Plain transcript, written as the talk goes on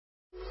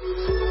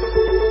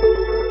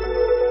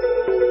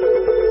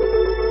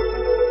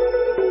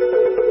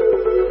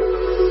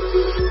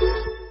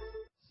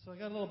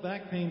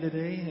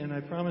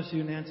promise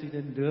you Nancy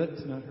didn't do it.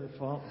 It's not her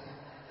fault.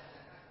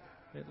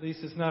 At least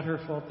it's not her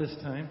fault this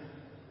time.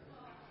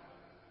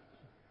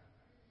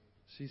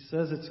 She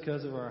says it's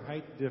because of our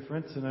height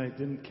difference, and I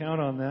didn't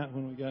count on that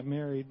when we got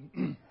married.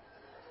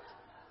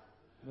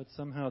 But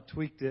somehow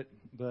tweaked it.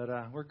 But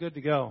we're good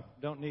to go.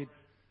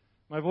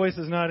 My voice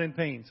is not in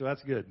pain, so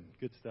that's good.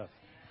 Good stuff.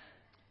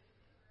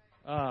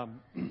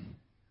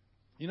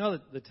 You know,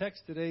 the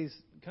text today is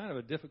kind of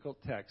a difficult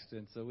text,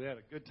 and so we had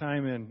a good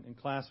time in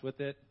class with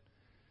it.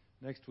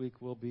 Next week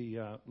we'll be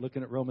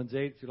looking at Romans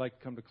 8. If you'd like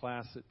to come to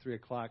class at 3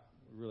 o'clock,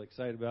 we're really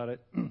excited about it.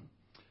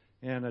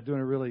 And having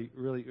a really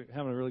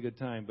good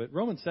time. But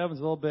Romans 7 is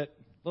a little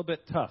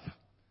bit tough.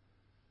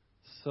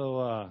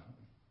 So,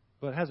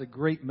 but it has a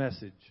great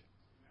message,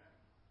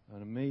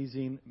 an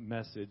amazing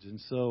message. And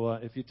so,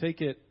 if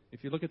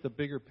you look at the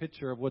bigger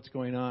picture of what's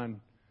going on,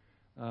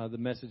 the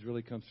message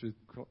really comes through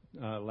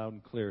loud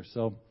and clear.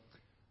 So,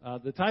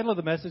 the title of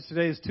the message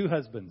today is Two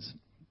Husbands,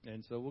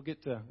 and so we'll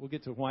get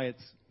to why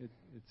it's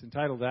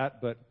entitled that.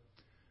 But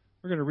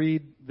we're going to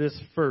read this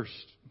first.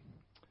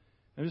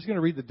 I'm just going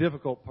to read the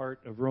difficult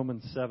part of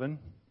Romans 7,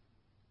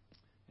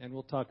 and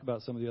we'll talk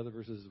about some of the other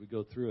verses as we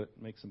go through it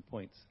and make some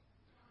points.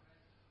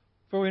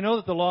 For we know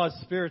that the law is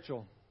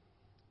spiritual,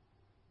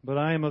 but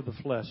I am of the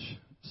flesh,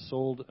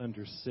 sold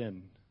under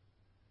sin.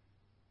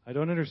 I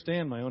don't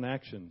understand my own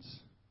actions.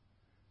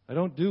 I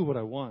don't do what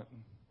I want.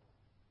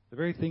 The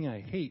very thing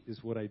I hate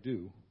is what I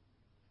do.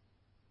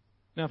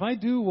 Now, if I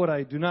do what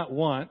I do not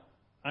want,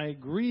 I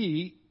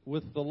agree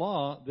with the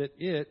law that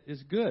it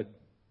is good.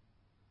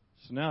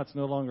 So now it's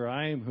no longer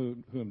I am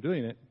who am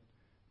doing it,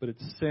 but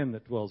it's sin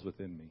that dwells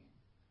within me.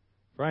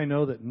 For I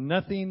know that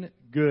nothing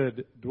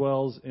good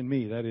dwells in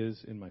me, that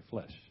is, in my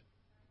flesh.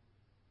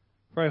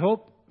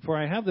 For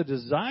I have the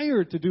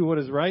desire to do what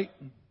is right,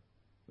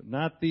 but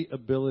not the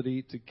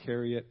ability to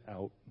carry it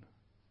out.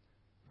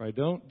 For I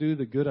don't do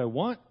the good I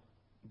want,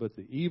 but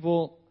the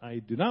evil I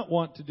do not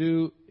want to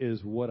do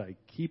is what I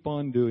keep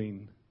on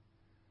doing.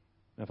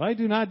 Now, if I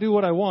do not do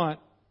what I want,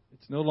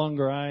 it's no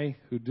longer I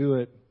who do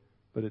it,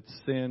 but it's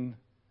sin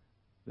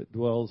that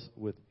dwells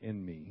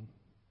within me.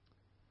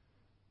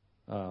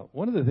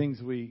 One of the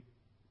things we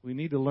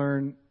need to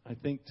learn, I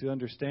think, to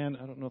understand,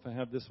 I don't know if I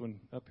have this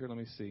one up here. Let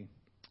me see.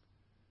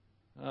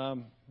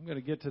 I'm going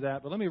to get to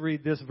that, but let me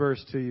read this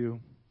verse to you.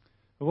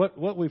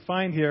 What we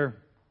find here,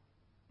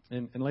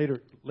 and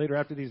later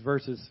after these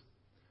verses,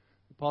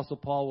 the Apostle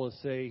Paul will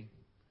say,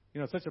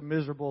 such a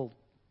miserable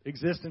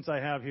existence I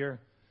have here.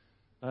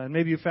 And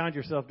maybe you found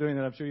yourself doing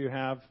that. I'm sure you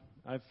have.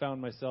 I've found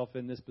myself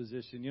in this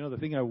position. The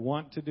thing I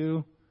want to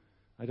do,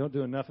 I don't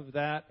do enough of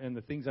that. And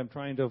the things I'm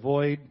trying to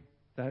avoid,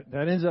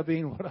 that ends up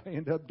being what I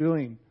end up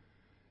doing.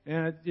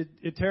 And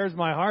it tears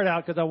my heart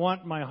out because I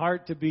want my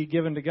heart to be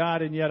given to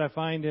God. And yet I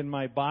find in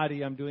my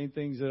body I'm doing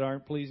things that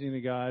aren't pleasing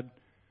to God,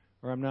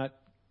 or I'm not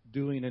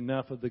doing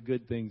enough of the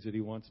good things that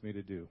He wants me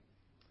to do.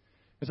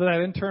 And so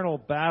that internal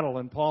battle,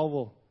 and Paul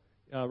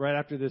will, right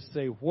after this,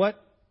 say, what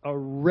a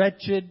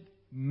wretched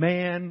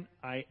man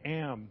I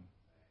am.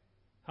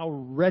 How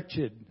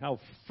wretched, how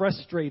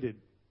frustrated.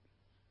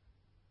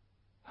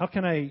 How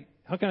can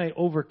I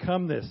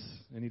overcome this?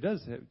 And he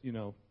does,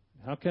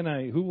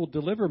 who will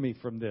deliver me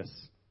from this?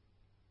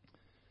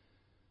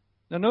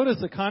 Now notice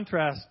the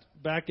contrast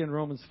back in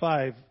Romans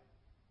 5,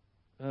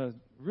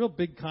 real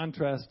big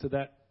contrast to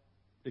that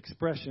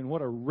expression,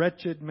 what a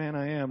wretched man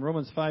I am.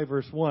 Romans 5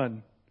 verse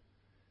 1.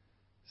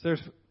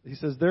 He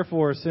says,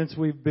 therefore, since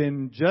we've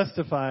been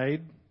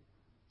justified,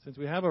 since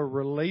we have a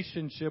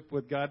relationship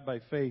with God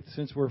by faith,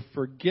 since we're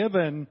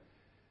forgiven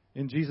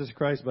in Jesus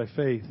Christ by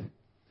faith,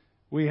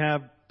 we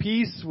have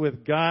peace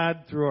with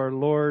God through our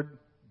Lord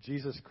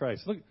Jesus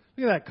Christ. Look at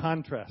that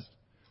contrast.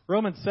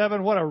 Romans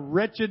 7, what a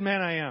wretched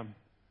man I am.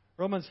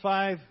 Romans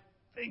 5,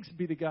 thanks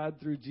be to God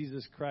through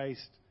Jesus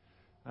Christ.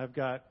 I've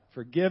got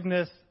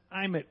forgiveness.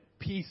 I'm at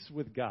peace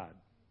with God.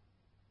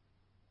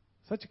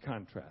 Such a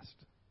contrast.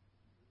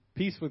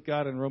 Peace with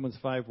God in Romans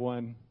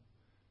 5:1.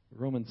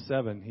 Romans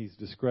 7, he's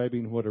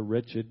describing what a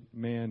wretched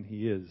man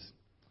he is.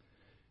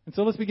 And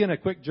so let's begin a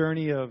quick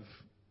journey of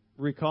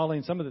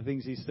recalling some of the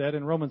things he said.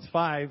 In Romans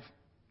 5,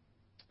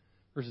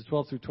 verses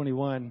 12 through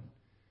 21,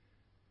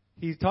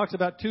 he talks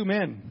about two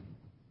men.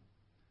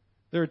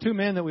 There are two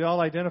men that we all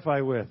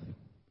identify with.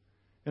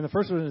 And the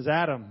first one is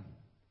Adam.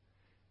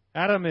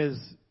 Adam is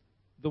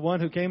the one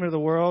who came into the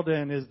world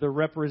and is the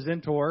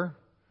representor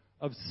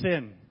of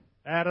sin.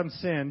 Adam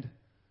sinned.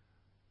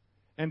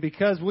 And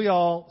because we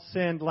all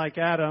sinned like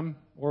Adam,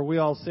 or we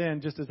all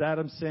sinned just as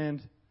Adam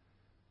sinned,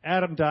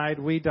 Adam died,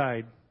 we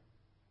died.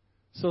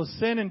 So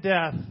sin and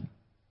death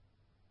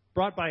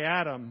brought by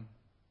Adam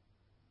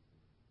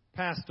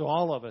passed to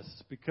all of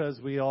us because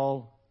we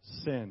all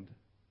sinned.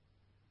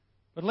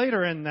 But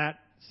later in that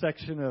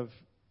section of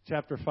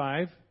chapter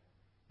 5,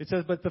 it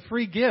says, but the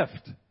free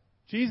gift.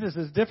 Jesus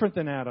is different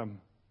than Adam.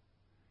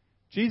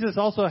 Jesus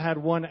also had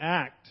one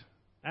act.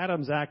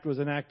 Adam's act was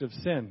an act of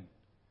sin.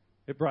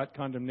 It brought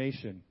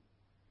condemnation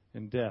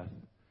and death.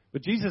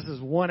 But Jesus'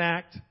 one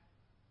act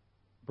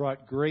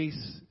brought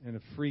grace and a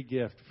free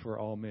gift for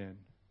all men.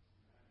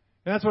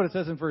 And that's what it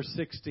says in verse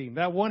 16.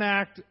 That one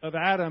act of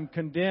Adam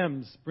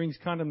condemns, brings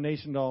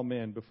condemnation to all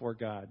men before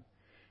God.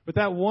 But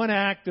that one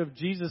act of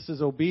Jesus'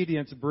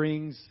 obedience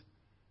brings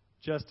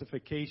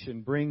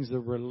justification, brings a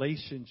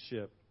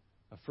relationship,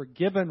 a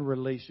forgiven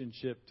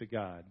relationship to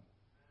God,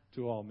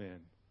 to all men.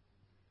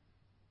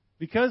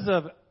 Because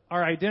of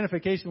our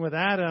identification with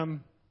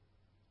Adam,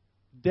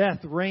 death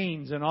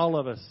reigns in all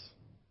of us.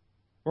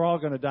 We're all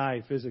going to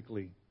die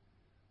physically.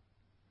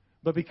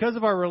 But because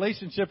of our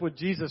relationship with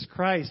Jesus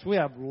Christ, we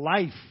have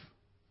life,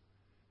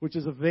 which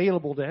is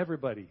available to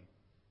everybody.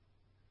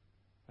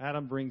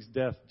 Adam brings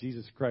death.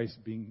 Jesus Christ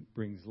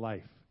brings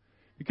life.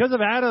 Because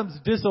of Adam's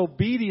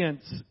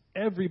disobedience,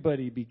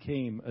 everybody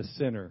became a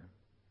sinner.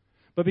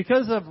 But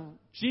because of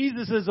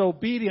Jesus'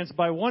 obedience,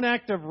 by one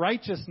act of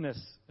righteousness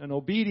and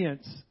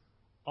obedience,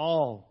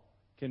 all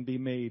can be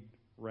made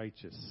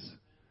righteous.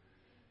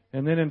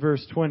 And then in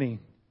verse 20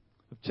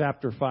 of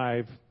chapter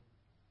 5,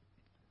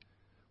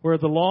 where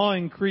the law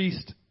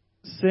increased,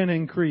 sin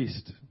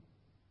increased.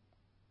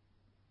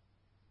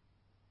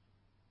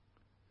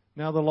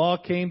 Now the law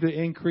came to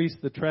increase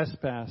the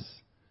trespass.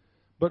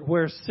 But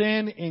where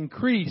sin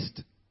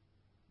increased,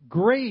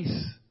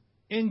 grace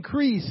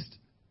increased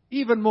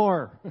even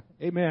more.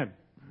 Amen.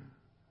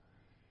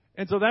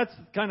 And so that's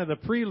kind of the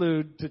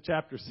prelude to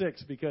chapter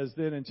 6, because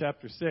then in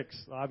chapter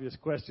 6, the obvious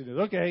question is,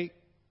 okay,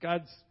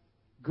 God's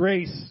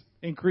grace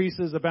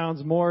increases,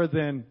 abounds more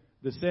than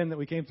the sin that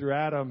we came through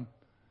Adam.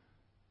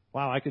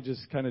 Wow, I could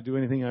just kind of do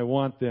anything I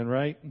want then,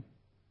 right?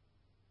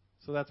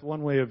 So that's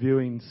one way of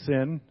viewing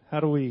sin. How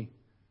do we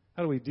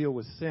deal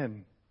with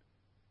sin?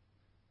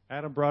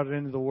 Adam brought it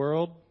into the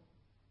world.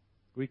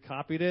 We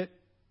copied it.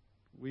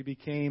 We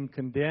became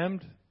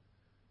condemned.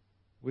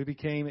 We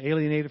became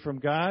alienated from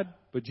God.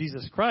 But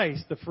Jesus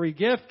Christ, the free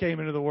gift,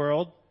 came into the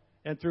world.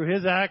 And through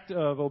His act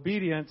of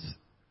obedience,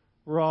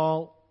 we're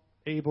all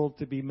able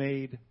to be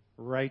made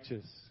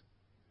righteous.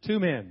 Two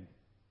men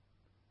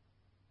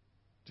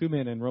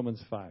in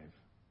Romans 5.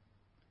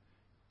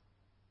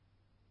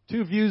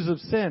 Two views of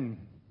sin.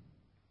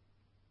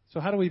 So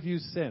how do we view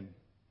sin?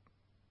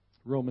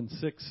 Romans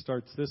 6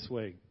 starts this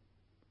way.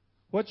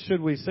 What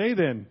should we say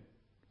then?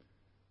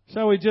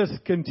 Shall we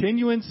just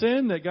continue in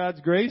sin that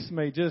God's grace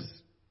may just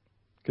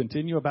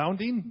continue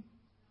abounding?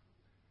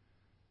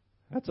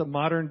 That's a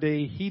modern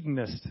day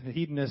hedonist. A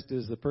hedonist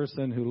is the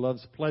person who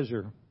loves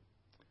pleasure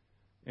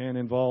and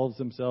involves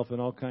himself in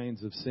all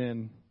kinds of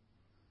sin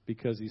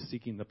because he's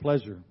seeking the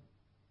pleasure.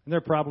 And there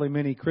are probably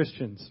many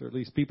Christians, or at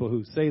least people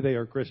who say they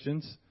are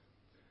Christians,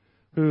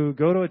 who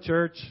go to a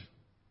church,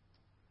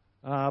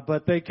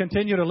 but they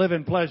continue to live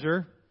in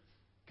pleasure,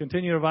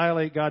 continue to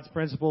violate God's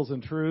principles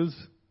and truths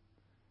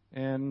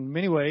in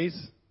many ways.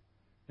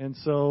 And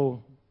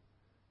so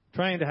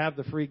trying to have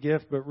the free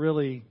gift, but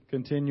really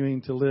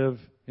continuing to live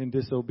in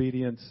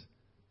disobedience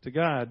to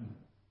God.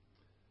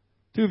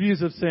 Two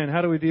views of sin.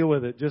 How do we deal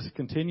with it? Just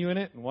continue in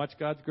it and watch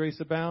God's grace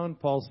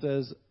abound? Paul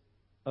says,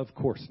 of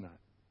course not.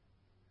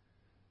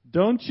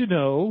 Don't you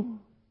know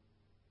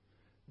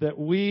that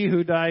we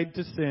who died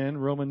to sin,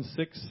 Romans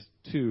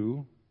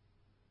 6:2,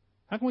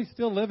 how can we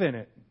still live in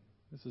it?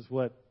 This is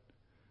what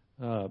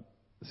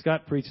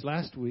Scott preached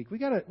last week. We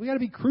gotta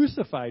be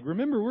crucified.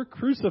 Remember, we're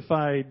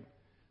crucified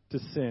to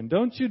sin.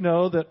 Don't you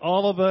know that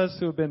all of us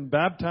who have been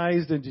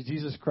baptized into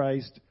Jesus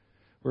Christ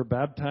were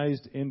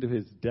baptized into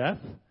His death?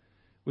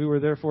 We were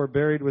therefore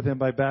buried with Him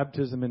by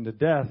baptism into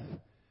death,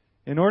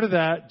 in order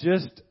that,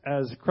 just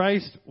as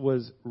Christ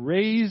was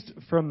raised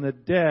from the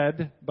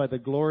dead by the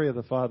glory of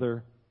the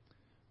Father,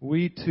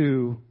 we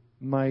too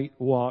might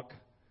walk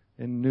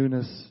in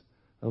newness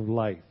of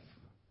life.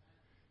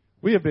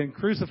 We have been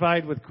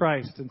crucified with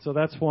Christ, and so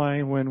that's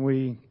why when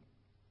we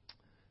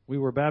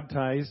were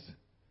baptized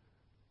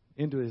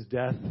into His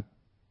death,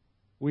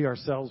 we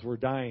ourselves were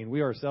dying.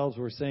 We ourselves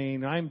were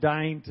saying, I'm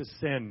dying to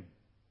sin.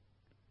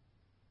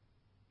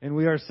 And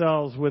we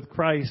ourselves with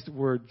Christ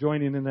were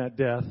joining in that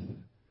death.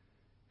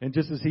 And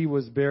just as He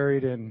was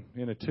buried in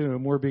a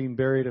tomb, we're being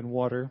buried in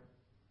water.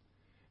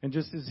 And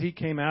just as He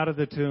came out of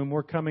the tomb,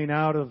 we're coming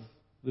out of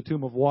the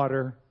tomb of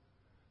water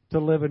to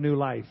live a new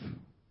life.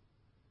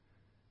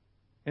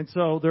 And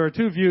so there are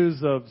two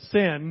views of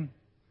sin.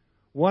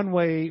 One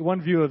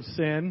view of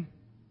sin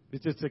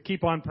is just to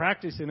keep on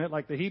practicing it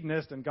like the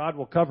hedonist, and God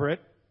will cover it.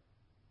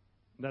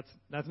 That's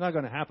not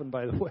going to happen,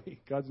 by the way.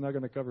 God's not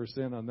going to cover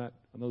sin on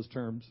those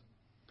terms.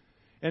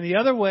 And the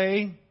other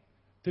way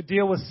to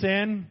deal with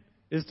sin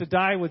is to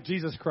die with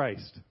Jesus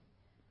Christ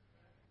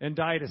and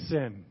die to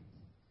sin.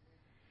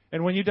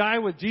 And when you die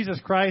with Jesus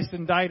Christ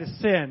and die to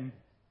sin,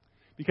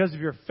 because of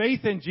your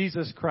faith in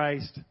Jesus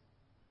Christ,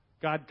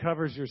 God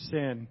covers your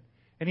sin.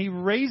 And He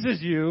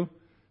raises you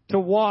to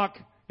walk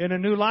in a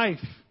new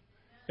life.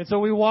 And so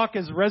we walk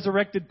as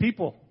resurrected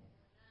people.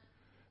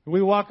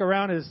 We walk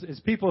around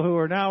as people who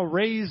are now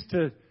raised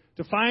to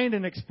find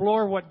and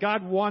explore what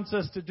God wants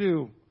us to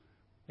do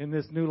in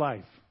this new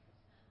life.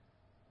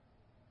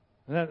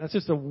 And that's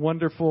just a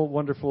wonderful,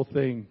 wonderful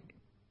thing.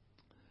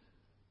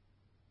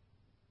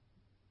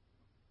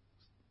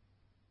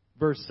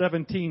 verse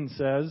 17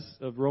 says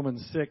of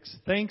Romans 6,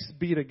 "Thanks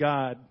be to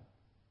God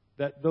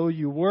that though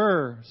you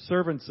were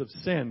servants of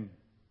sin,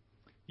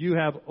 you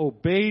have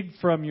obeyed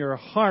from your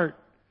heart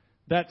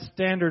that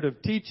standard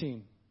of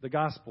teaching, the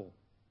gospel,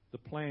 the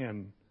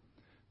plan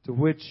to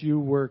which you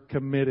were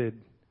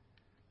committed."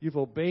 You've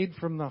obeyed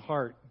from the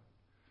heart.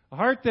 A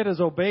heart that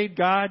has obeyed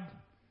God,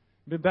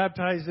 been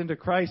baptized into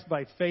Christ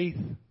by faith.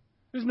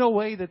 There's no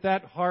way that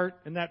that heart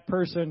and that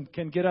person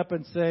can get up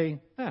and say,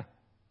 if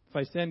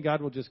I sin,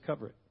 God will just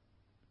cover it.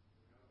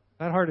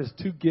 That heart is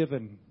too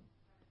given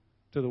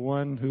to the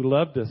one who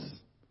loved us.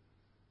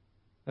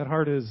 That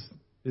heart is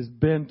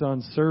bent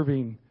on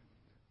serving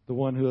the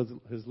one who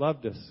has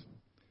loved us.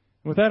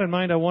 And with that in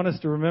mind, I want us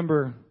to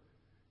remember,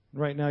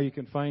 right now you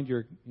can find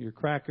your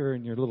cracker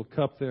and your little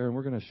cup there, and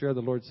we're going to share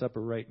the Lord's Supper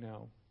right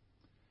now.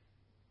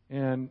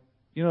 And,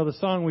 you know, the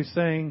song we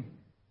sang,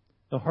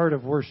 The Heart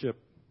of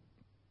Worship.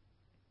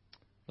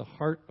 The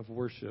heart of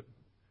worship.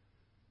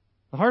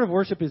 The heart of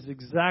worship is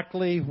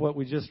exactly what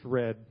we just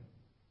read.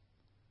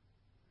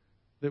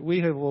 That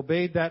we have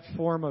obeyed that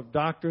form of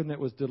doctrine that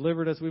was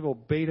delivered us. We've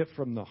obeyed it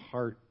from the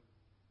heart.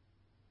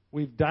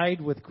 We've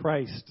died with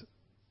Christ.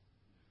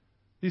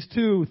 These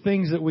two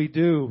things that we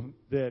do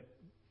that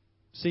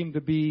seem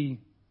to be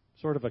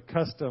sort of a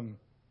custom,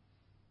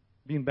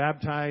 being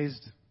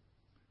baptized,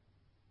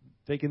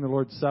 taking the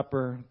Lord's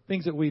Supper,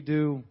 things that we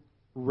do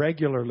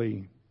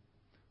regularly.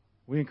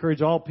 We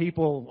encourage all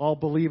people, all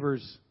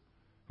believers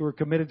who are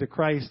committed to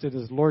Christ and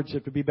His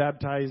Lordship to be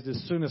baptized as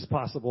soon as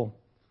possible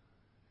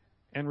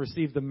and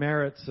receive the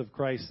merits of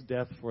Christ's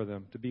death for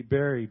them, to be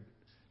buried,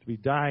 to be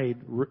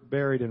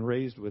buried and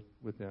raised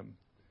with them.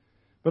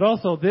 But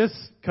also this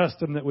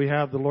custom that we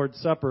have, the Lord's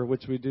Supper,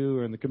 which we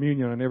do in the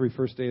communion on every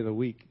first day of the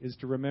week, is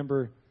to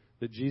remember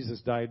that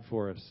Jesus died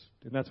for us.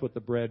 And that's what the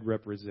bread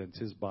represents,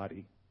 His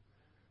body.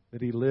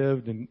 That He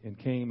lived and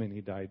came and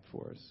He died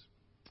for us.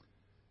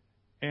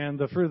 And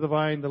the fruit of the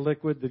vine, the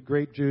liquid, the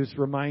grape juice,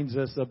 reminds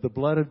us of the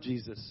blood of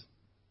Jesus.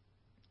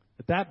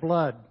 That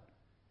blood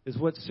is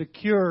what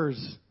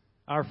secures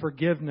our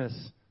forgiveness.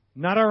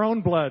 Not our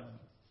own blood.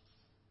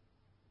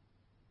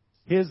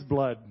 His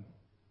blood.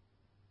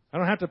 I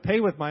don't have to pay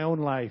with my own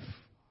life.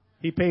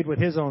 He paid with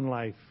His own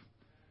life.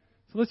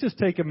 So let's just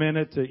take a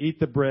minute to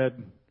eat the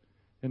bread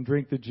and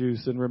drink the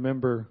juice and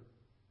remember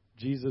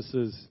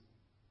Jesus'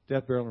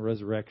 death, burial, and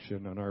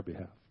resurrection on our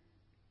behalf.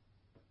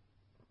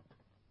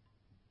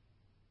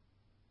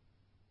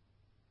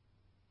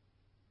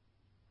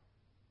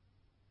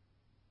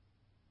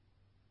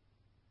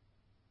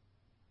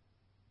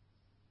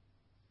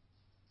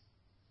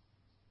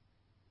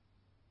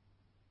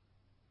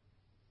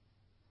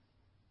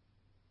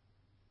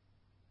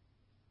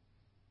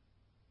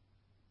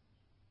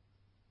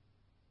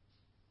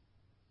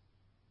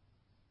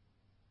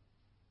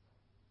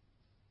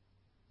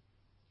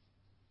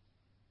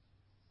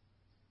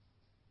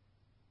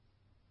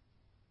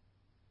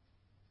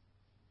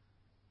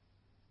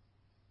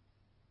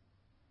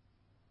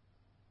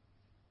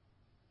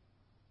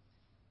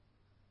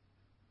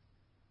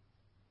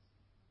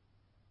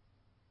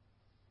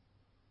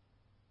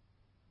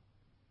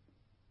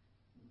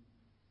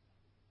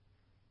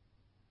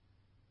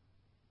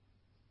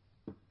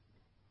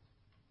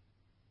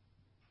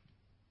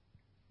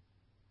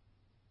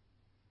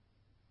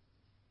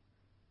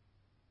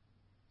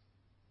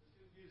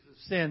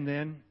 Sin,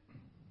 then,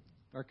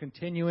 or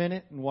continue in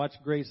it and watch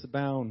grace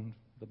abound,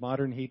 the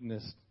modern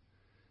hedonist.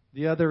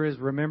 The other is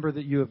remember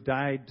that you have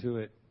died to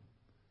it,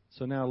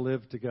 so now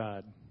live to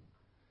God.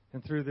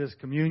 And through this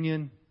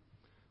communion,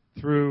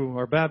 through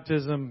our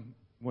baptism,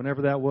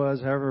 whenever that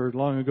was, however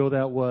long ago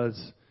that was,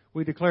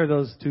 we declare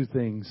those two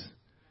things.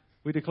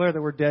 We declare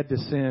that we're dead to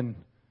sin,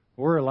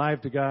 we're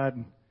alive to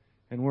God,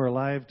 and we're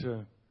alive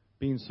to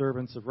being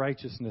servants of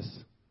righteousness,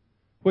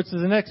 which is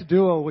the next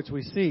duo which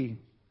we see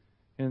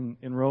in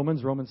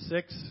Romans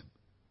 6.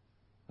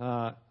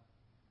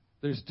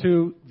 There's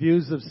two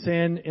views of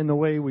sin in the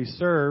way we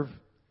serve.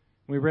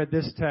 We read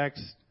this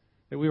text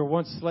that we were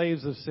once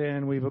slaves of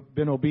sin. We've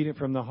been obedient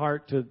from the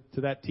heart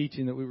to that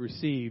teaching that we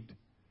received.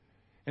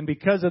 And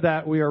because of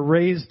that, we are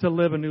raised to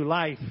live a new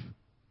life.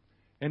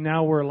 And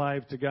now we're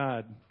alive to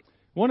God.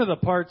 One of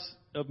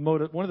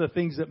the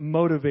things that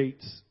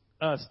motivates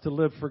us to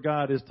live for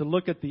God is to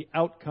look at the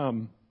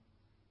outcome.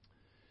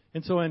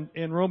 And so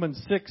in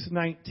Romans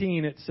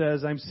 6:19 it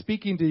says, "I'm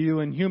speaking to you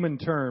in human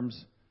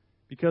terms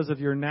because of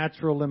your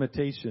natural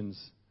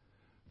limitations.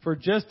 For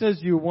just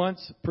as you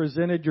once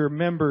presented your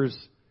members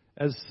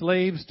as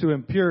slaves to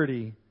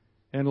impurity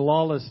and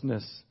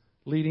lawlessness,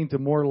 leading to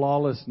more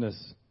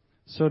lawlessness,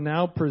 so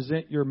now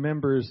present your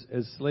members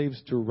as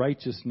slaves to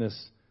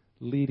righteousness,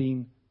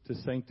 leading to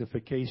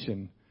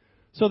sanctification."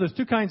 So there's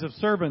two kinds of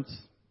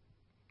servants.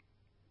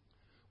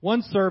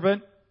 One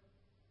servant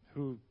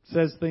who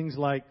says things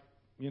like,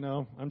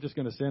 I'm just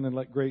going to sin and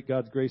let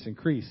God's grace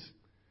increase,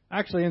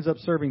 actually ends up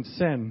serving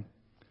sin.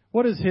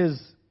 What does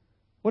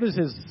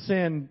his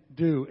sin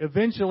do?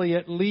 Eventually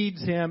it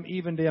leads him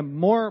even to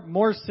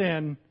more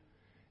sin,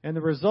 and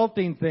the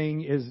resulting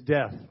thing is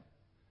death,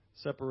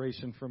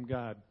 separation from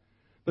God.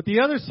 But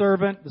the other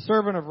servant, the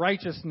servant of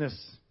righteousness,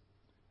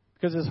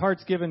 because his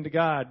heart's given to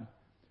God,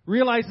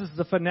 realizes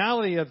the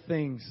finality of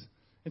things.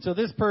 And so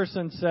this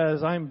person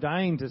says, I'm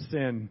dying to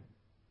sin.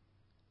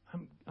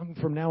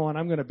 From now on,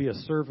 I'm going to be a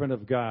servant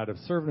of God, a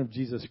servant of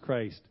Jesus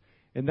Christ.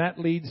 And that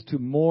leads to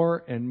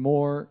more and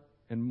more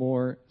and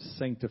more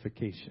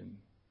sanctification.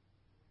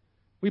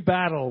 We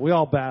battle. We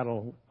all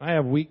battle. I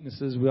have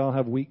weaknesses. We all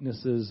have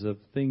weaknesses of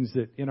things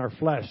that in our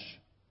flesh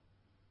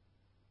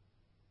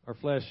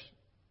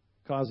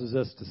causes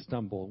us to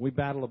stumble. We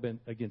battle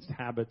against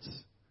habits,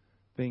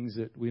 things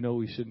that we know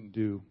we shouldn't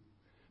do.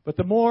 But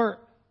the more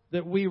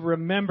that we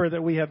remember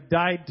that we have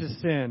died to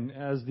sin,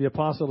 as the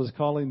apostle is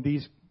calling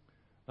these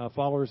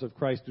followers of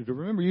Christ to do,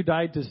 remember you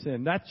died to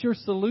sin. That's your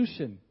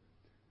solution.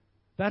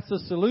 That's the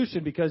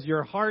solution, because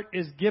your heart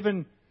is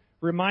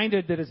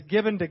reminded that it's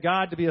given to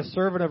God to be a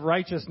servant of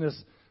righteousness,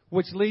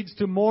 which leads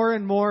to more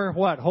and more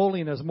what?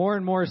 Holiness. More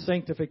and more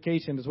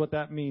sanctification is what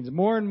that means.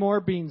 More and more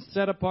being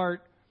set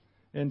apart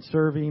and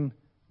serving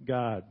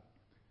God.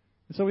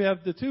 And so we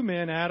have the two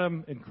men,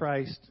 Adam and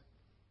Christ.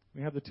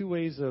 We have the two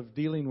ways of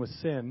dealing with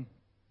sin.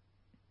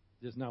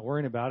 Just not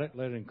worrying about it,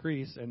 let it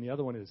increase. And the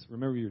other one is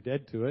remember you're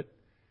dead to it.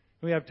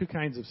 And we have two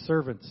kinds of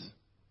servants.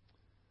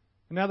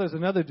 And now there's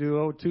another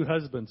duo, two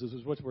husbands. This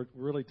is what we're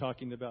really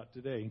talking about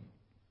today.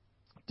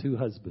 Two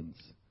husbands.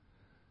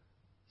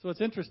 So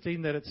it's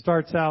interesting that it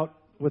starts out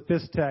with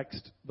this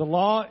text. The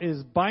law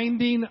is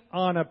binding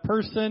on a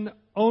person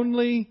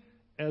only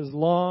as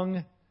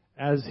long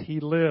as he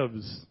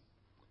lives.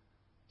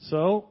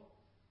 So,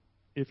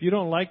 if you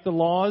don't like the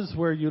laws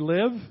where you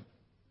live,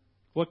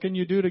 what can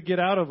you do to get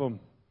out of them?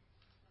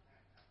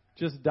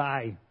 Just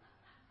die.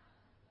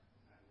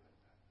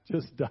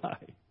 Just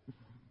die.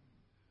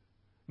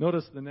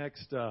 Notice the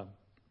next,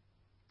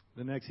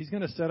 he's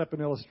going to set up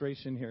an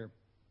illustration here.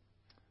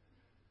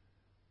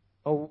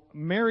 A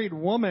married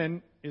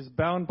woman is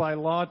bound by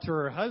law to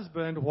her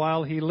husband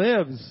while he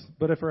lives.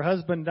 But if her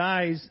husband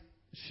dies,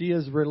 she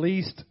is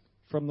released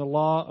from the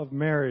law of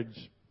marriage.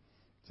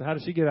 So how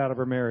does she get out of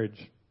her marriage?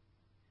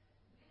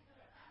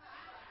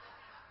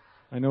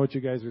 I know what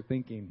you guys are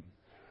thinking.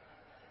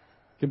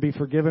 Can be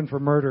forgiven for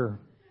murder.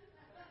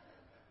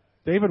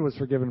 David was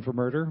forgiven for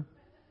murder.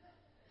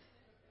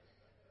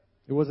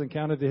 It wasn't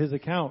counted to his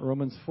account,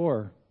 Romans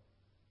 4.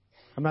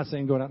 I'm not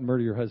saying go out and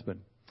murder your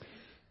husband.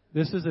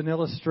 This is an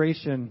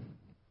illustration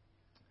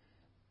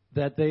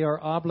that they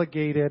are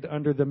obligated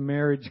under the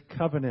marriage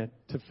covenant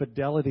to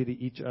fidelity to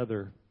each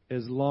other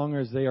as long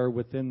as they are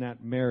within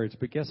that marriage.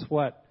 But guess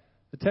what?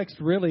 The text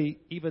really,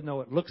 even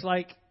though it looks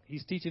like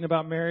he's teaching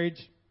about marriage,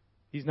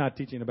 he's not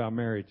teaching about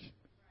marriage.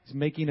 He's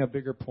making a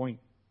bigger point.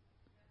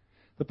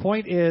 The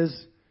point is,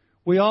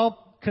 we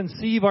all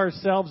conceive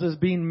ourselves as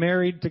being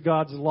married to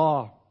God's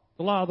law.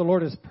 The law of the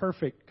Lord is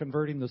perfect,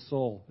 converting the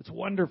soul. It's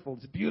wonderful.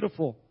 It's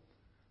beautiful.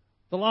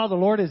 The law of the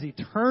Lord is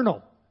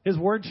eternal. His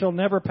word shall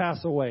never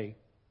pass away.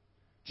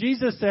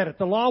 Jesus said it.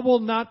 The law will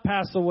not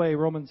pass away,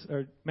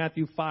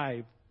 Matthew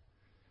 5.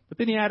 But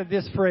then he added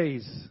this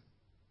phrase,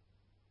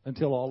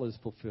 until all is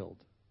fulfilled.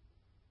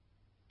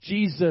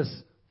 Jesus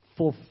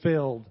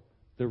fulfilled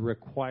the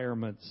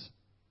requirements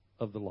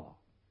of the law.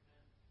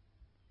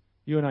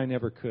 You and I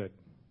never could.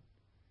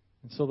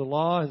 And so the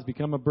law has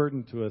become a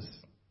burden to us.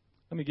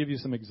 Let me give you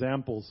some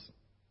examples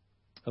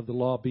of the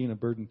law being a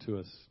burden to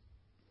us.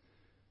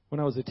 When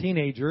I was a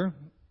teenager,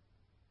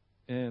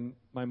 and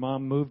my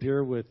mom moved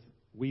here with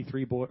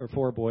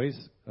four boys,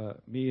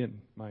 me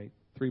and my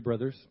three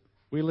brothers.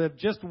 We lived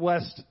just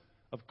west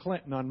of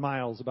Clinton on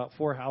Miles, about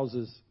 4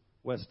 houses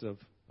west of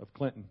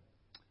Clinton.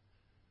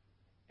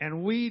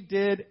 And we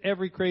did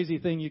every crazy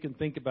thing you can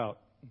think about.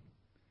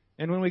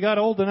 And when we got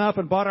old enough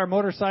and bought our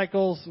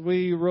motorcycles,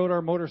 we rode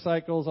our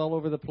motorcycles all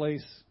over the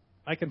place.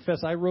 I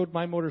confess, I rode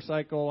my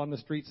motorcycle on the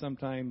street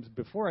sometimes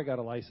before I got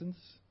a license.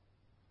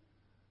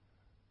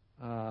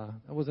 That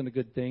wasn't a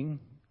good thing.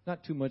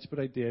 Not too much, but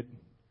I did.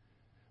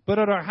 But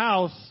at our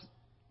house,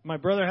 my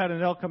brother had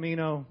an El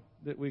Camino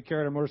that we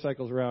carried our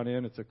motorcycles around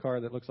in. It's a car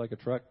that looks like a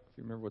truck, if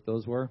you remember what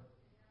those were.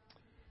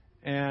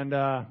 And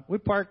we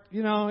parked,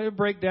 it would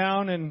break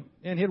down, and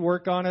he'd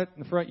work on it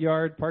in the front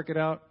yard, park it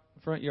out in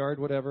the front yard,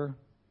 whatever.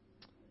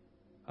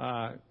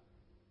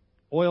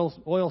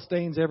 Oil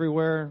stains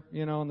everywhere,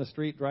 on the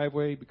street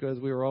driveway because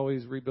we were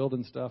always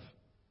rebuilding stuff.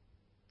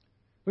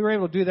 We were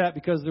able to do that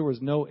because there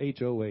was no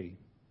HOA.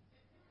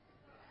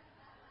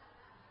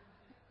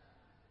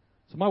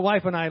 So my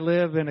wife and I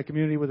live in a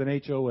community with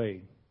an HOA,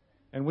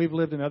 and we've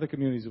lived in other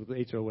communities with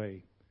HOA.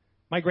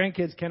 My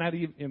grandkids cannot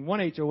even, in one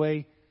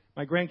HOA,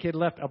 my grandkid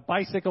left a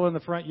bicycle in the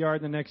front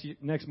yard, and the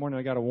next morning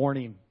I got a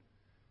warning.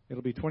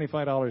 It'll be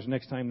 $25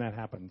 next time that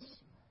happens.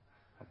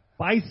 A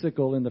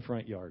bicycle in the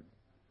front yard.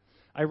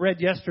 I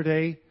read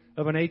yesterday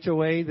of an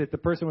HOA that the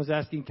person was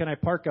asking, can I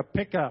park a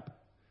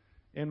pickup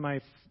in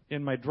my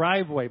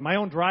driveway, my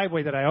own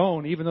driveway that I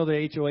own, even though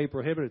the HOA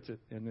prohibits it?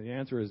 And the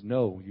answer is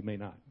no, you may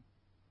not.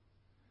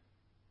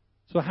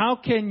 So how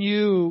can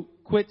you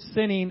quit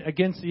sinning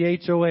against the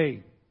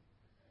HOA?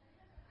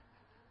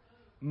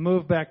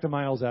 Move back to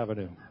Miles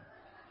Avenue.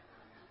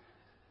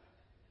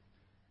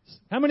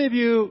 How many of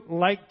you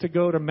like to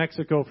go to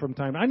Mexico from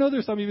time? I know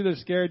there's some of you that are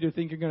scared. You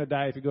think you're going to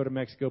die if you go to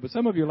Mexico, but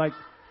some of you like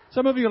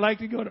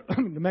to go to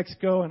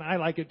Mexico, and I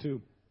like it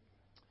too.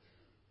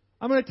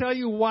 I'm going to tell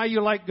you why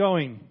you like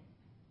going.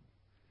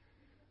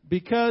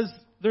 Because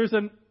there's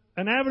an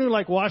avenue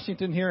like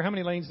Washington here. How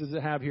many lanes does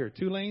it have here?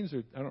 2 lanes?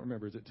 Or I don't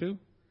remember. Is it 2?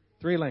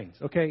 3 lanes.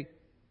 Okay.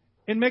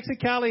 In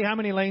Mexicali, how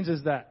many lanes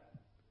is that?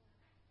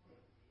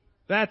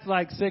 That's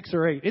like 6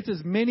 or 8. It's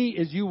as many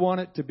as you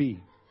want it to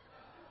be.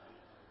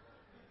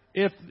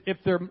 If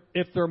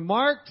they're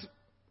marked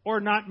or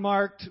not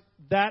marked,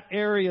 that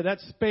area, that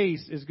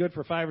space is good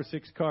for 5 or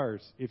 6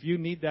 cars. If you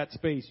need that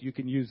space, you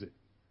can use it.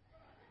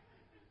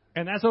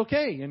 And that's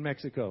okay in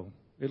Mexico,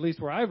 at least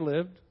where I've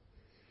lived.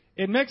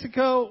 In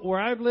Mexico, where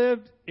I've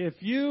lived, if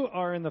you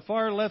are in the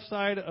far left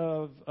side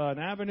of an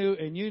avenue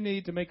and you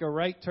need to make a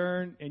right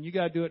turn and you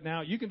got to do it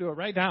now, you can do it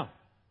right now.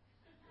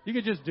 You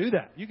could just do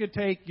that. You could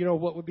take,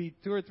 what would be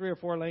 2 or 3 or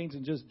 4 lanes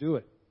and just do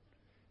it.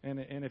 And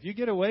if you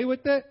get away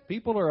with it,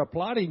 people are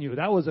applauding you.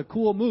 That was a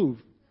cool move.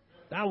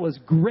 That was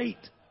great.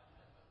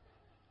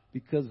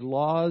 Because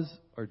laws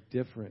are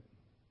different.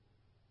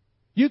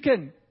 You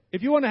can,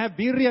 if you want to have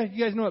birria,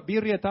 you guys know what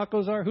birria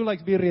tacos are? Who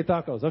likes birria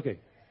tacos? Okay.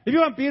 If you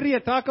want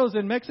birria tacos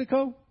in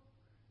Mexico,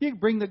 you can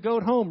bring the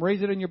goat home,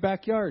 raise it in your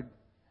backyard.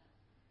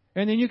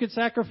 And then you can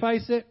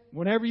sacrifice it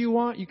whenever you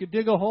want. You can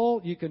dig a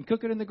hole. You can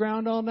cook it in the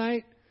ground all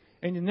night.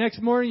 And the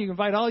next morning you can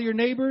invite all your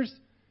neighbors.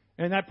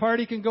 And that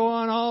party can go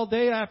on all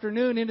day,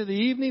 afternoon, into the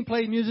evening.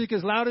 Play music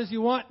as loud as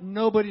you want.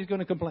 Nobody's going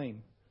to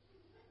complain.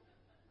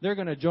 They're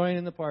going to join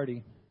in the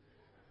party.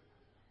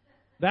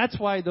 That's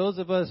why those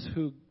of us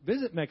who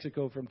visit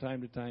Mexico from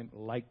time to time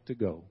like to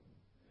go.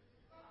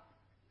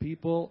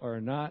 People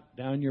are not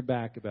down your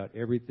back about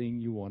everything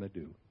you want to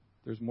do.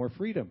 There's more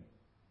freedom.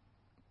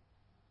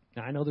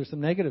 Now, I know there's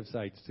some negative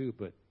sides too,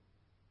 but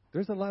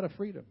there's a lot of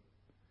freedom.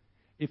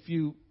 If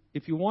you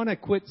want to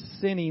quit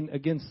sinning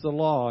against the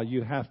law,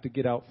 you have to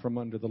get out from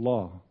under the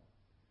law.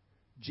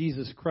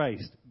 Jesus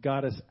Christ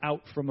got us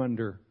out from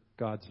under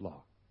God's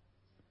law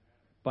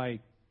by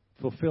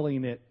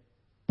fulfilling it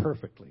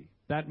perfectly.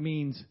 That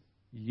means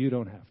you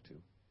don't have to.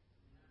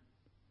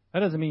 That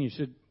doesn't mean you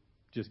should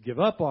just give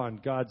up on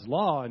God's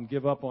law and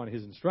give up on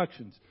His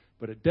instructions,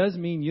 but it does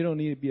mean you don't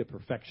need to be a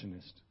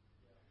perfectionist.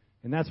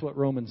 And that's what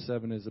Romans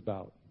 7 is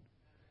about.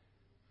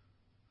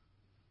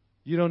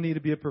 You don't need to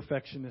be a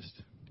perfectionist.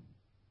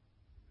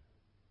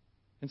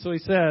 And so he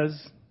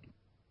says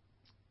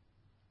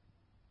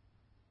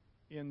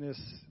in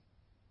this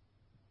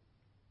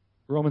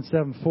Romans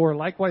 7:4,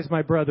 likewise,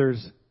 my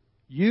brothers,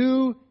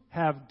 you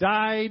have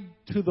died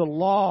to the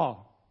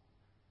law.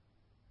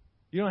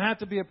 You don't have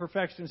to be a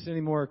perfectionist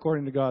anymore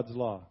according to God's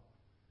law.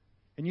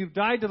 And you've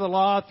died to the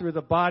law through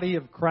the body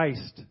of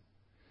Christ,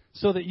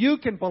 so that you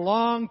can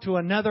belong to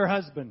another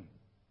husband,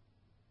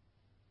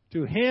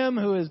 to Him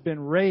who has been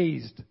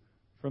raised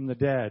from the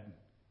dead,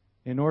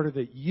 in order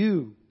that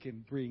you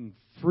can bring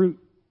fruit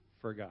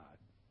for God.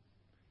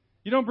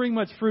 You don't bring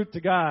much fruit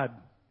to God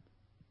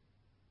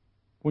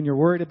when you're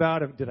worried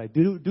about, did I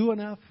do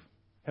enough?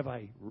 Have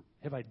I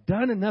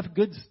done enough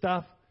good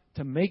stuff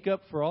to make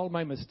up for all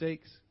my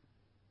mistakes?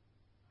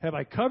 Have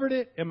I covered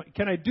it?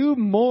 Can I do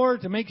more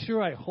to make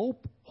sure I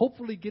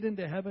hopefully get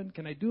into heaven?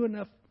 Can I do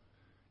enough?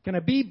 Can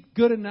I be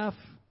good enough?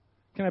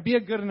 Can I be a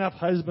good enough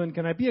husband?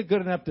 Can I be a good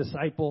enough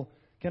disciple?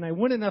 Can I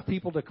win enough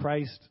people to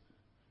Christ?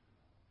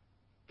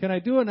 Can I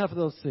do enough of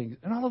those things?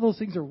 And all of those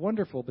things are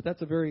wonderful, but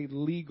that's a very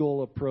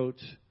legal approach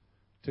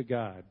to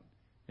God.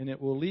 And it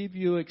will leave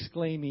you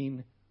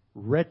exclaiming,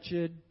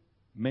 wretched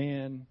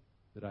man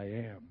that I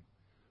am.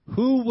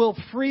 Who will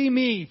free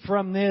me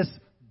from this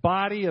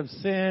body of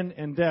sin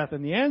and death?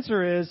 And the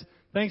answer is,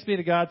 thanks be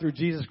to God through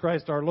Jesus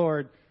Christ our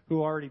Lord,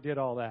 who already did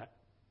all that.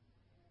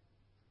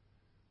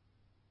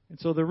 And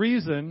so the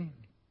reason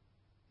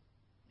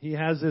he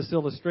has this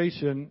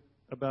illustration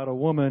about a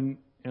woman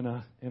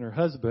and her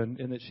husband,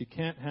 and that she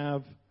can't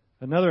have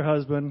another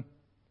husband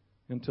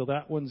until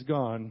that one's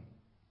gone.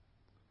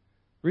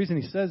 The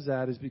reason he says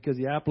that is because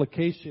the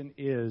application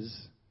is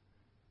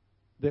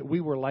that we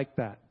were like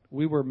that.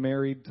 We were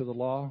married to the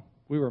law.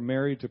 We were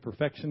married to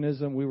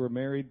perfectionism. We were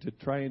married to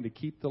trying to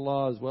keep the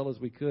law as well as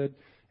we could.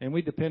 And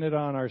we depended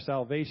on our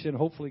salvation.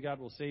 Hopefully God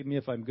will save me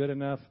if I'm good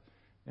enough.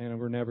 And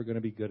we're never going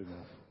to be good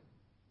enough.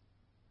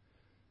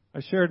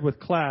 I shared with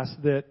class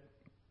that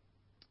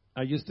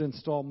I used to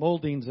install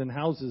moldings in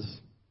houses.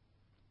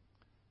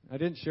 I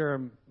didn't share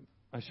them.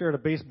 I shared a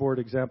baseboard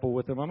example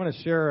with them. I'm going to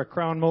share a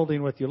crown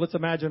molding with you. Let's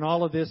imagine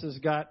all of this has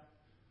got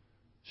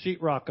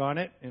sheetrock on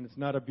it, and it's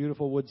not a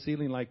beautiful wood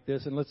ceiling like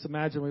this. And let's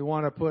imagine we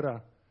want to put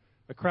a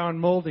crown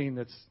molding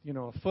that's,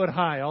 a foot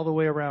high all the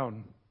way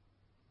around.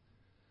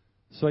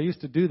 So I used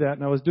to do that,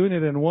 and I was doing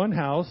it in one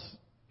house.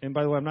 And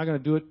by the way, I'm not going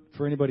to do it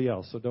for anybody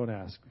else, so don't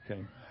ask,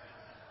 okay?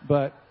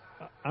 But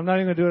I'm not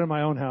even going to do it in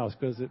my own house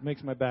because it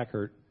makes my back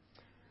hurt.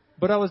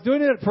 But I was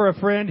doing it for a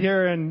friend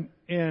here in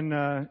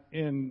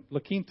La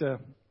Quinta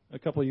a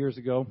couple of years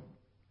ago,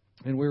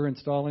 and we were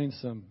installing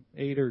some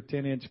 8 or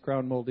 10 inch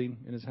crown molding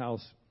in his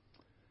house.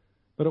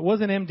 But it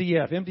wasn't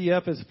MDF.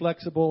 MDF is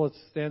flexible. It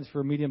stands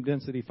for medium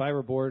density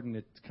fiberboard, and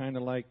it's kind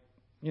of like,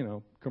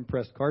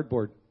 compressed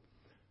cardboard.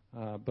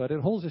 But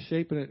it holds a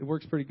shape, and it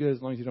works pretty good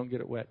as long as you don't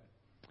get it wet.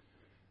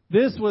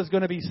 This was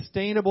going to be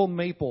stainable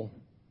maple.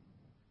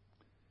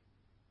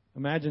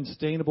 Imagine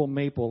stainable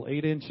maple,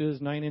 8 inches,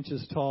 9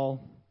 inches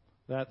tall,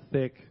 that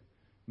thick.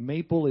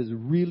 Maple is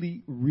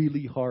really,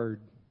 really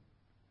hard.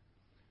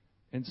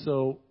 And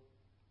so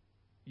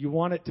you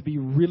want it to be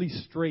really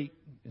straight.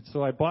 And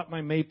so I bought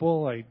my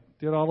maple. I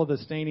did all of the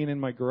staining in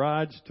my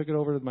garage, took it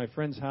over to my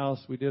friend's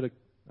house. We did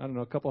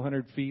a couple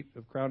hundred feet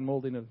of crown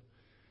molding of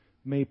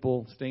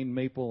maple, stained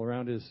maple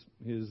around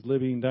his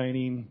living,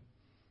 dining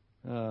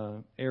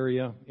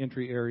area,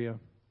 entry area.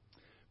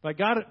 But I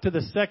got it to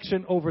the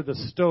section over the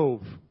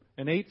stove,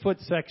 an 8-foot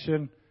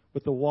section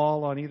with the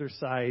wall on either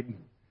side.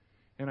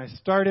 And I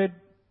started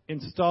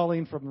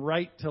installing from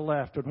right to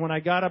left. And when I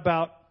got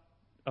about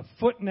 1.5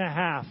 foot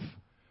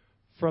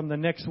from the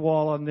next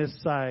wall on this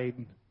side,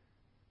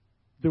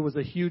 there was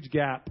a huge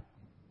gap.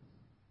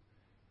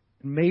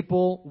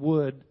 Maple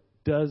wood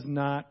does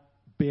not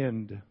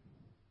bend.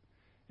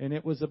 And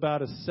it was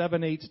about a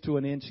 7/8 to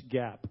an inch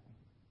gap.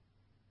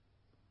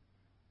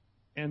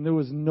 And there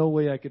was no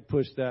way I could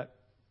push that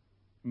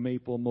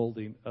maple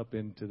molding up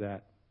into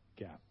that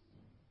gap.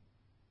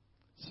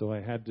 So I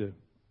had to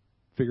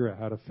figure out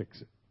how to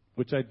fix it,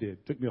 which I did.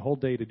 It took me a whole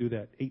day to do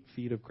that 8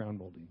 feet of crown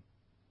molding.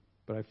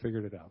 But I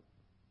figured it out.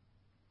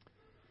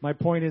 My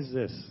point is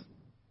this.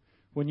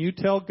 When you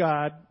tell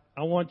God,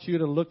 I want you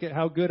to look at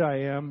how good I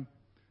am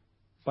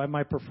by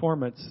my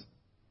performance,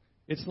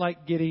 it's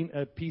like getting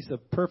a piece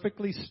of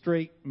perfectly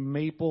straight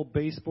maple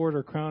baseboard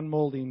or crown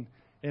molding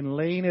and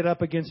laying it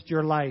up against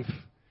your life.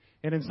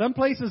 And in some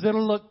places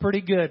it'll look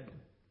pretty good.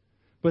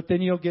 But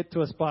then you'll get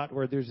to a spot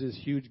where there's this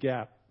huge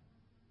gap.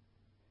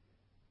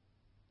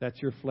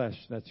 That's your flesh.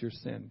 That's your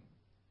sin.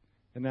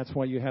 And that's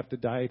why you have to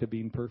die to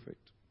being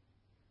perfect,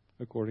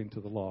 according to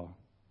the law.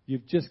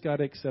 You've just got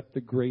to accept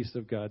the grace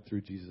of God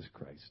through Jesus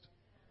Christ.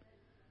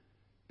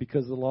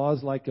 Because the law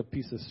is like a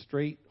piece of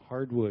straight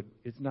hardwood.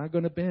 It's not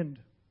going to bend.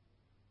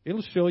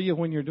 It'll show you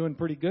when you're doing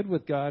pretty good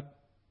with God,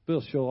 but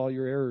it'll show all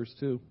your errors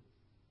too.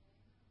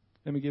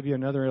 Let me give you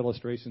another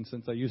illustration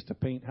since I used to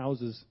paint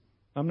houses.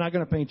 I'm not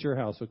going to paint your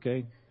house,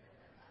 okay?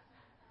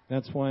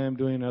 That's why I'm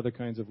doing other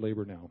kinds of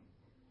labor now.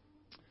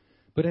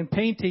 But in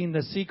painting,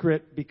 the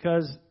secret,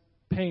 because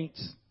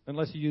paints,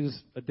 unless you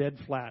use a dead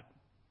flat,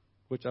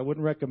 which I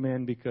wouldn't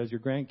recommend because your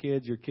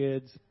grandkids, your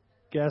kids,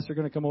 guests are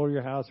going to come over to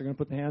your house. They're going to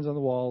put their hands on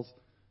the walls.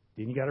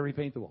 Then you got to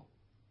repaint the wall.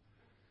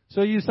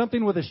 So you use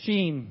something with a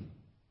sheen.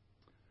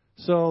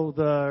 So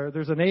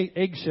there's an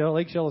eggshell.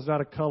 Eggshell is not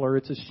a color.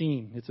 It's a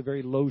sheen. It's a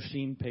very low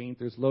sheen paint.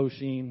 There's low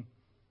sheen.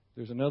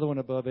 There's another one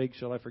above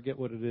eggshell. I forget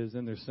what it is.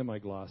 Then there's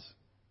semi-gloss.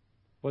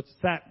 What's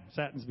satin?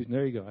 Satin's,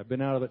 there you go. I've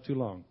been out of it too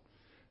long.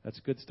 That's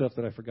good stuff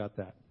that I forgot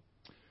that.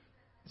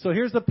 So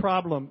here's the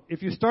problem.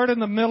 If you start in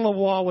the middle of a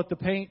wall with the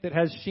paint that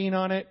has sheen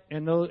on it,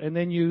 and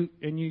then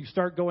you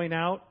start going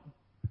out,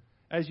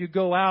 as you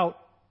go out,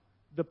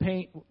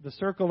 the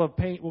circle of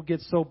paint will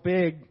get so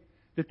big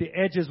that the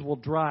edges will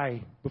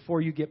dry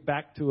before you get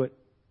back to it.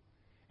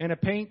 And a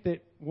paint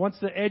that, once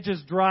the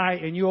edges dry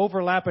and you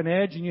overlap an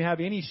edge and you have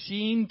any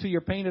sheen to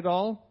your paint at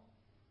all,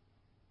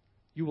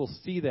 you will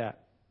see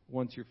that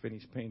once you're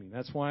finished painting.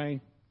 That's why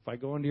if I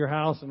go into your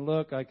house and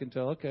look, I can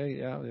tell, okay,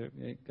 yeah,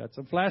 it got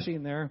some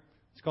flashing there.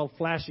 It's called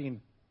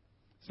flashing.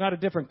 It's not a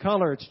different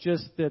color. It's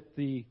just that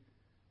the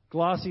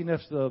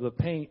glossiness of the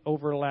paint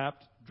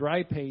overlapped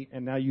dry paint,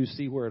 and now you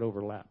see where it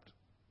overlapped.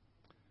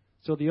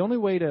 So the only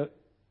way to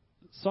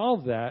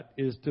solve that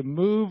is to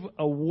move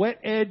a wet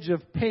edge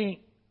of paint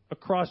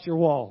across your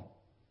wall.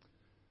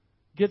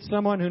 Get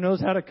someone who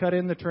knows how to cut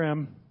in the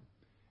trim,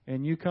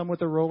 and you come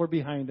with a roller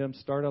behind them,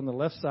 start on the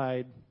left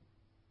side,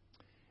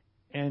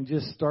 and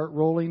just start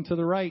rolling to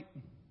the right.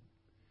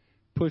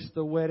 Push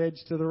the wet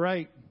edge to the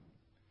right.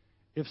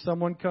 If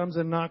someone comes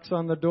and knocks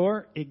on the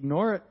door,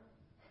 ignore it.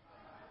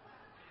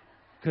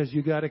 Because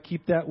you got to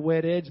keep that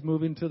wet edge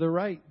moving to the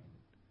right.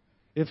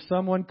 If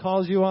someone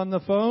calls you on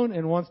the phone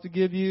and wants to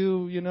give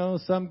you,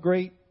 some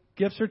great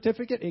gift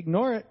certificate,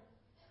 ignore it.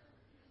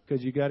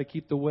 Because you got to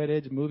keep the wet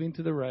edge moving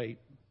to the right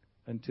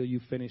until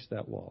you finish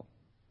that wall.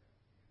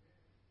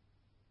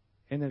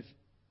 And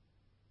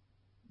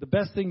the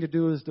best thing to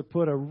do is to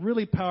put a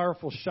really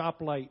powerful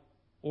shop light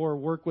or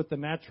work with the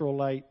natural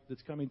light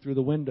that's coming through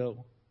the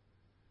window.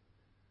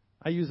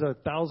 I use a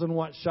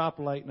 1,000-watt shop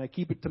light, and I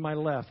keep it to my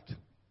left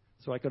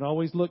so I can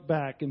always look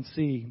back and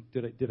see,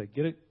 did I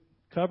get it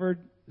covered?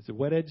 Is the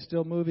wet edge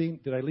still moving?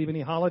 Did I leave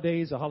any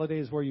holidays? A holiday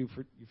is where you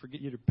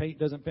forget your paint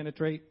doesn't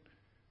penetrate.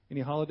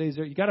 Any holidays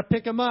there? You got to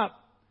pick them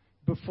up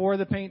before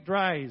the paint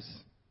dries.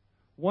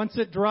 Once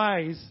it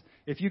dries,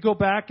 if you go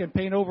back and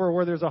paint over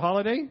where there's a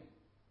holiday,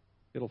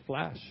 it'll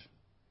flash.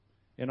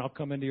 And I'll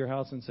come into your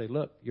house and say,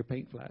 look, your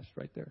paint flashed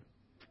right there.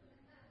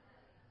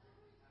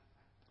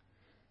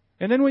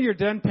 And then when you're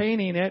done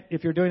painting it,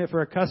 if you're doing it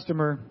for a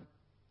customer,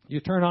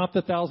 you turn off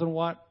the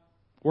 1,000-watt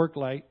work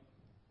light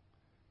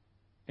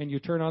and you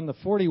turn on the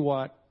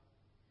 40-watt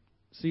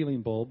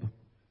ceiling bulb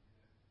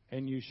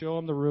and you show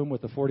them the room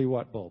with a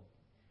 40-watt bulb.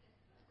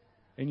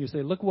 And you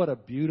say, look what a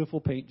beautiful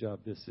paint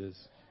job this is.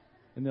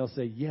 And they'll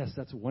say, yes,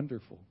 that's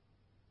wonderful.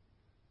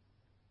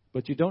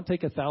 But you don't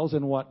take a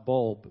 1,000-watt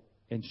bulb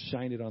and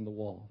shine it on the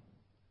wall.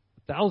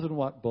 A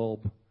 1,000-watt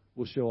bulb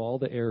will show all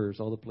the errors,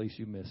 all the place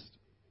you missed.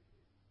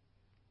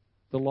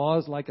 The law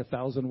is like a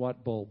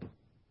 1,000-watt bulb.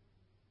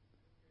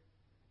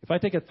 If I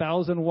take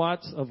 1,000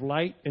 watts of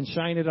light and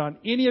shine it on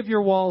any of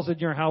your walls in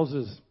your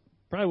houses,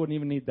 probably wouldn't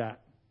even need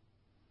that.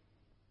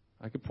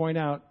 I could point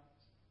out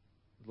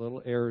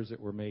little errors that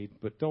were made,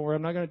 but don't worry,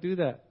 I'm not going to do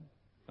that.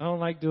 I don't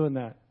like doing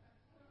that.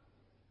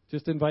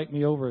 Just invite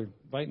me over.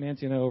 Invite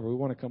Nancy and I over. We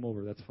want to come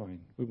over. That's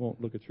fine. We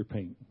won't look at your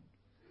paint.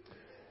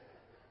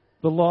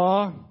 The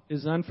law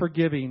is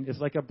unforgiving. It's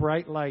like a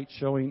bright light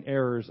showing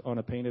errors on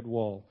a painted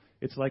wall.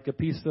 It's like a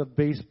piece of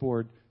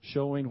baseboard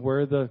showing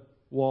where the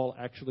wall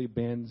actually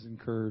bends and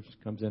curves,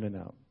 comes in and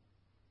out.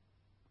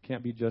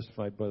 Can't be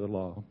justified by the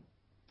law.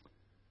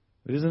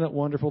 But isn't it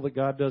wonderful that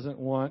God doesn't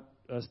want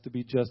us to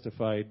be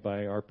justified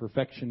by our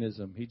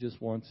perfectionism? He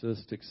just wants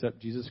us to accept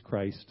Jesus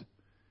Christ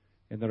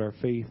and that our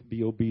faith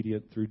be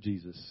obedient through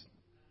Jesus.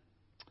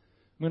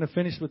 I'm going to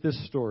finish with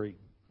this story.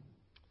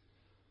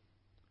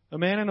 A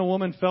man and a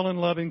woman fell in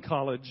love in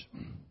college.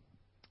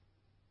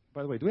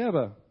 By the way,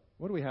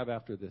 what do we have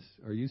after this?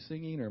 Are you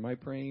singing or am I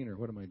praying or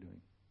what am I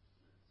doing?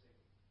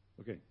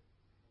 Okay.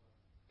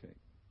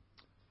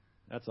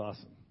 That's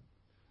awesome.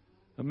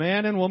 A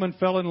man and woman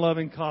fell in love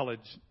in college.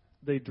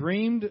 They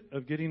dreamed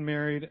of getting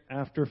married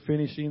after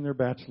finishing their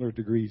bachelor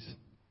degrees.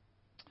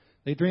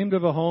 They dreamed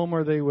of a home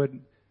where they would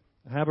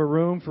have a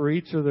room for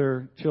each of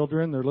their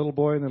children, their little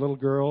boy and their little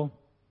girl.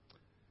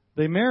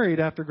 They married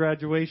after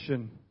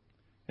graduation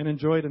and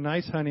enjoyed a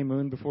nice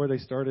honeymoon before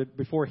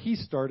he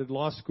started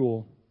law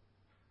school.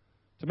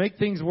 To make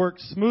things work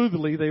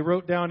smoothly, they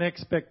wrote down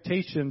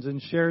expectations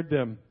and shared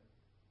them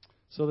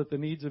so that the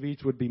needs of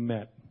each would be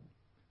met.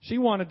 She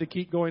wanted to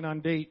keep going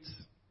on dates,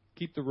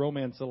 keep the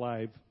romance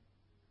alive,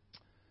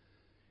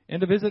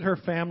 and to visit her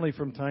family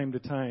from time to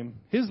time.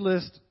 His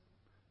list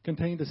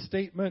contained a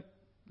statement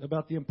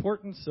about the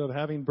importance of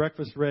having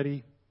breakfast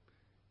ready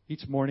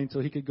each morning so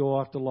he could go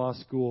off to law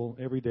school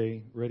every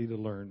day, ready to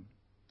learn.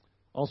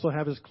 Also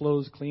have his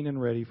clothes clean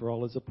and ready for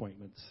all his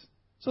appointments.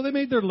 So they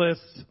made their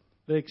lists.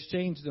 They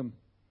exchanged them.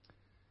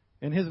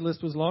 And his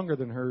list was longer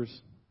than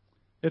hers.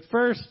 At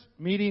first,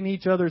 meeting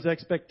each other's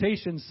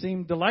expectations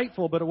seemed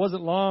delightful, but it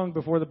wasn't long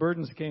before the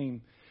burdens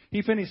came.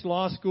 He finished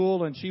law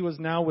school, and she was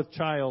now with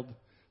child.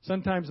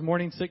 Sometimes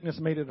morning sickness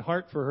made it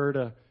hard for her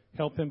to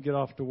help him get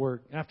off to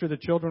work. After the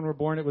children were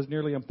born, it was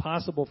nearly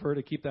impossible for her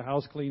to keep the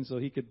house clean so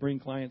he could bring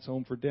clients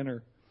home for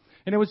dinner.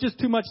 And it was just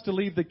too much to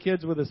leave the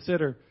kids with a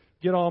sitter,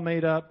 get all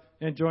made up,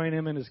 and join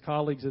him and his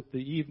colleagues at the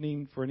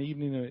evening for an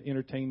evening of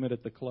entertainment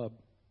at the club.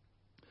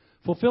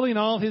 Fulfilling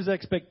all his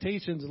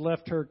expectations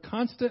left her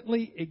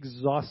constantly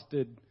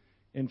exhausted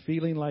and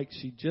feeling like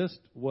she just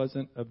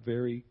wasn't a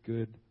very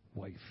good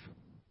wife.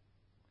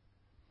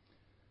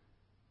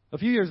 A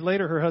few years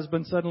later, her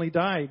husband suddenly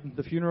died.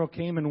 The funeral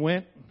came and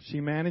went. She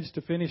managed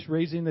to finish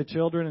raising the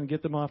children and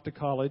get them off to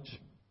college.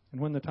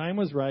 And when the time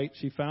was right,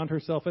 she found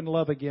herself in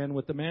love again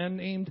with a man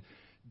named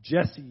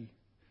Jesse.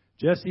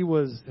 Jesse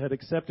had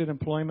accepted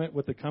employment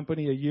with the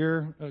company a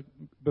year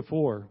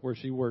before where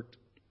she worked.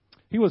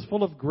 He was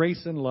full of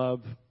grace and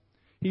love.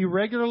 He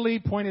regularly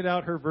pointed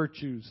out her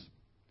virtues.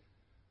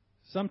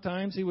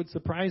 Sometimes he would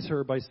surprise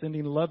her by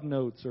sending love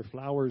notes or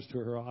flowers to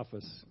her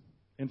office.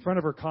 In front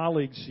of her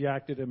colleagues, she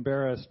acted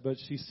embarrassed, but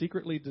she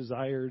secretly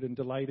desired and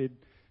delighted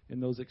in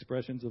those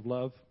expressions of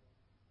love.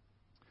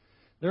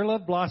 Their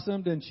love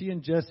blossomed, and she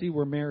and Jesse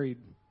were married.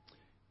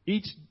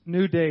 Each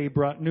new day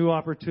brought new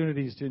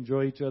opportunities to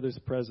enjoy each other's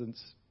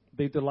presence.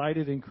 They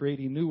delighted in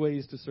creating new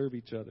ways to serve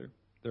each other.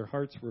 Their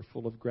hearts were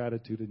full of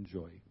gratitude and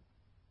joy.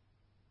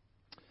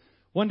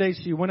 One day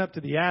she went up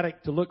to the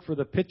attic to look for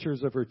the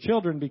pictures of her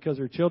children because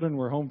her children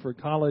were home for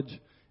college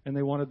and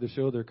they wanted to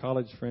show their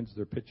college friends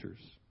their pictures.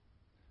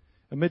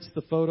 Amidst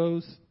the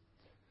photos,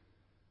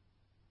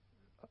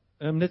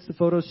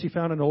 she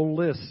found an old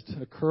list,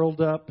 a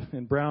curled up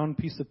and brown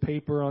piece of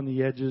paper on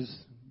the edges,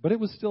 but it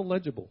was still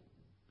legible.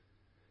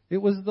 It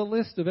was the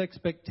list of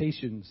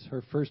expectations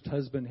her first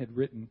husband had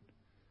written.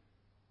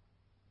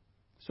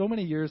 So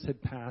many years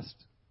had passed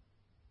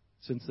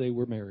since they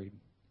were married.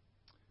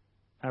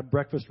 Have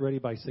breakfast ready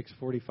by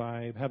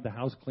 6:45. Have the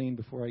house cleaned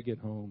before I get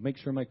home. Make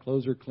sure my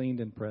clothes are cleaned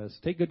and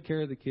pressed. Take good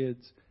care of the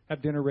kids.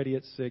 Have dinner ready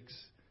at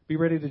 6. Be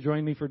ready to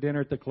join me for dinner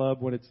at the club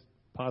when it's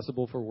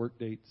possible for work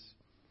dates.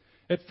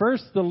 At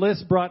first, the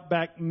list brought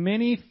back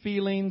many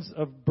feelings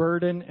of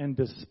burden and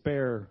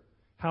despair.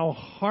 How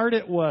hard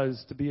it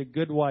was to be a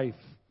good wife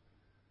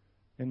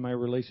in my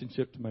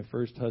relationship to my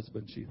first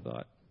husband, she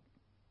thought.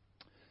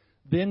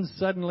 Then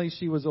suddenly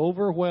she was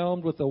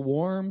overwhelmed with a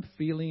warm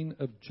feeling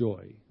of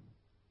joy.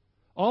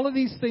 All of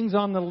these things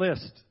on the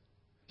list.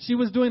 She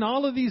was doing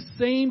all of these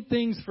same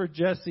things for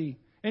Jesse,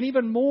 and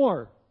even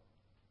more.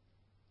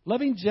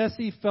 Loving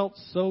Jesse felt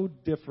so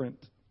different.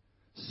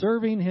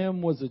 Serving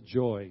him was a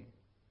joy.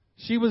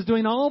 She was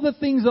doing all the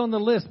things on the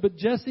list, but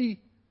Jesse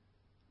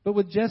But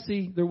with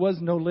Jesse, there was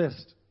no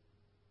list.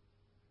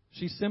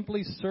 She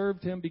simply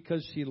served him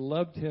because she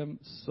loved him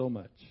so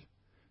much.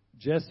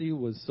 Jesse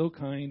was so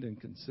kind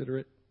and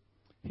considerate.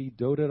 He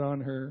doted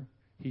on her.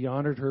 He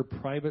honored her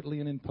privately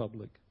and in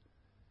public.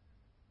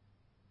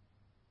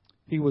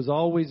 He was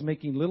always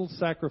making little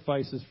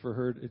sacrifices for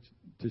her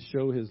to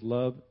show his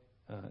love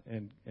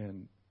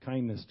and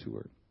kindness to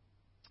her.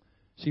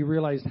 She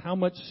realized how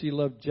much she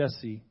loved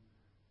Jesse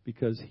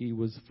because he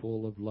was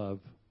full of love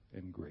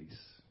and grace.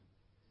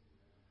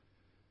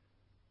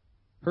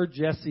 Her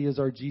Jesse is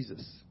our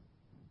Jesus.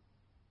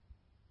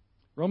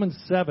 Romans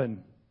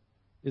 7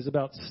 is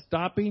about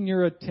stopping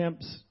your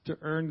attempts to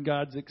earn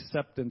God's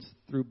acceptance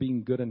through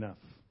being good enough.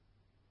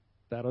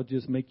 That'll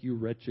just make you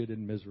wretched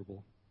and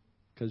miserable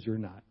because you're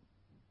not.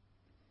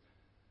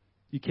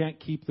 You can't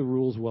keep the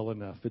rules well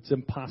enough. It's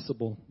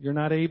impossible. You're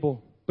not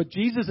able. But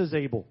Jesus is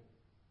able.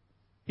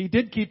 He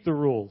did keep the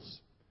rules.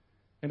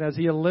 And as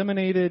He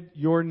eliminated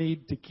your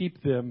need to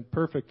keep them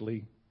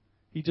perfectly,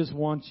 He just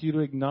wants you to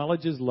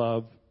acknowledge His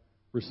love,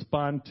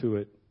 respond to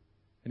it,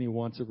 and He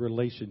wants a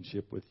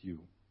relationship with you.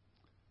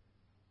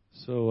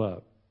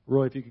 So,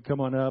 Roy, if you could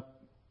come on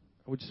up,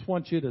 I would just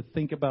want you to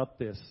think about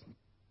this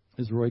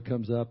as Roy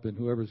comes up and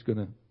whoever's going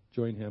to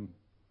join him.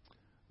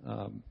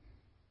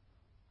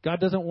 God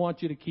doesn't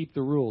want you to keep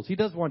the rules. He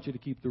does want you to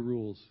keep the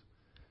rules.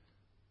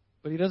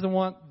 But He doesn't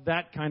want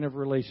that kind of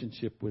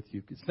relationship with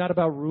you. It's not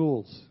about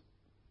rules.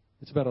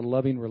 It's about a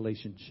loving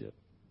relationship.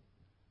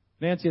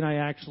 Nancy and I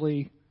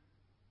actually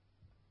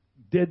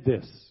did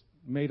this,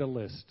 made a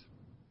list.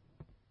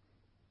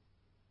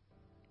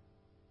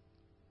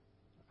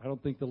 I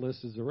don't think the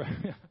list is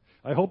around.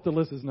 I hope the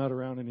list is not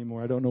around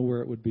anymore. I don't know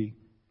where it would be.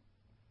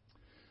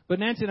 But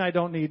Nancy and I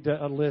don't need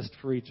a list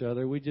for each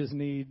other. We just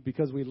need,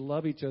 because we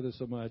love each other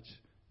so much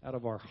out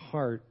of our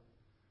heart,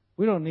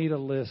 we don't need a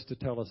list to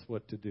tell us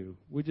what to do.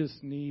 We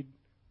just need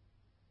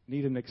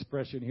an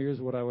expression.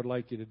 Here's what I would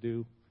like you to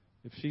do.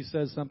 If she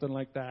says something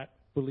like that,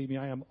 believe me,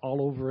 I am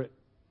all over it.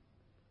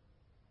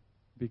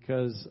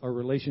 Because our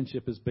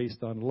relationship is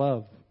based on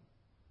love,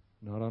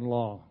 not on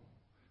law.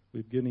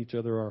 We've given each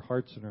other our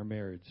hearts and our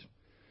marriage.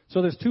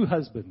 So there's two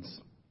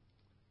husbands.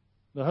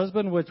 The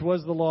husband which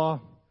was the law,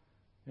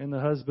 and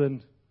the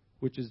husband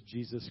which is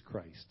Jesus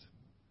Christ.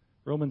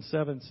 Romans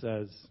 7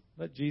 says,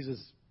 let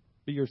Jesus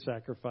be your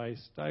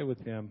sacrifice. Die with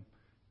Him.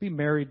 Be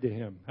married to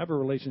Him. Have a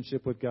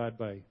relationship with God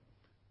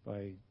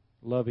by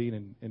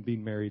loving and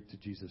being married to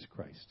Jesus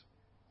Christ.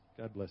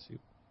 God bless you.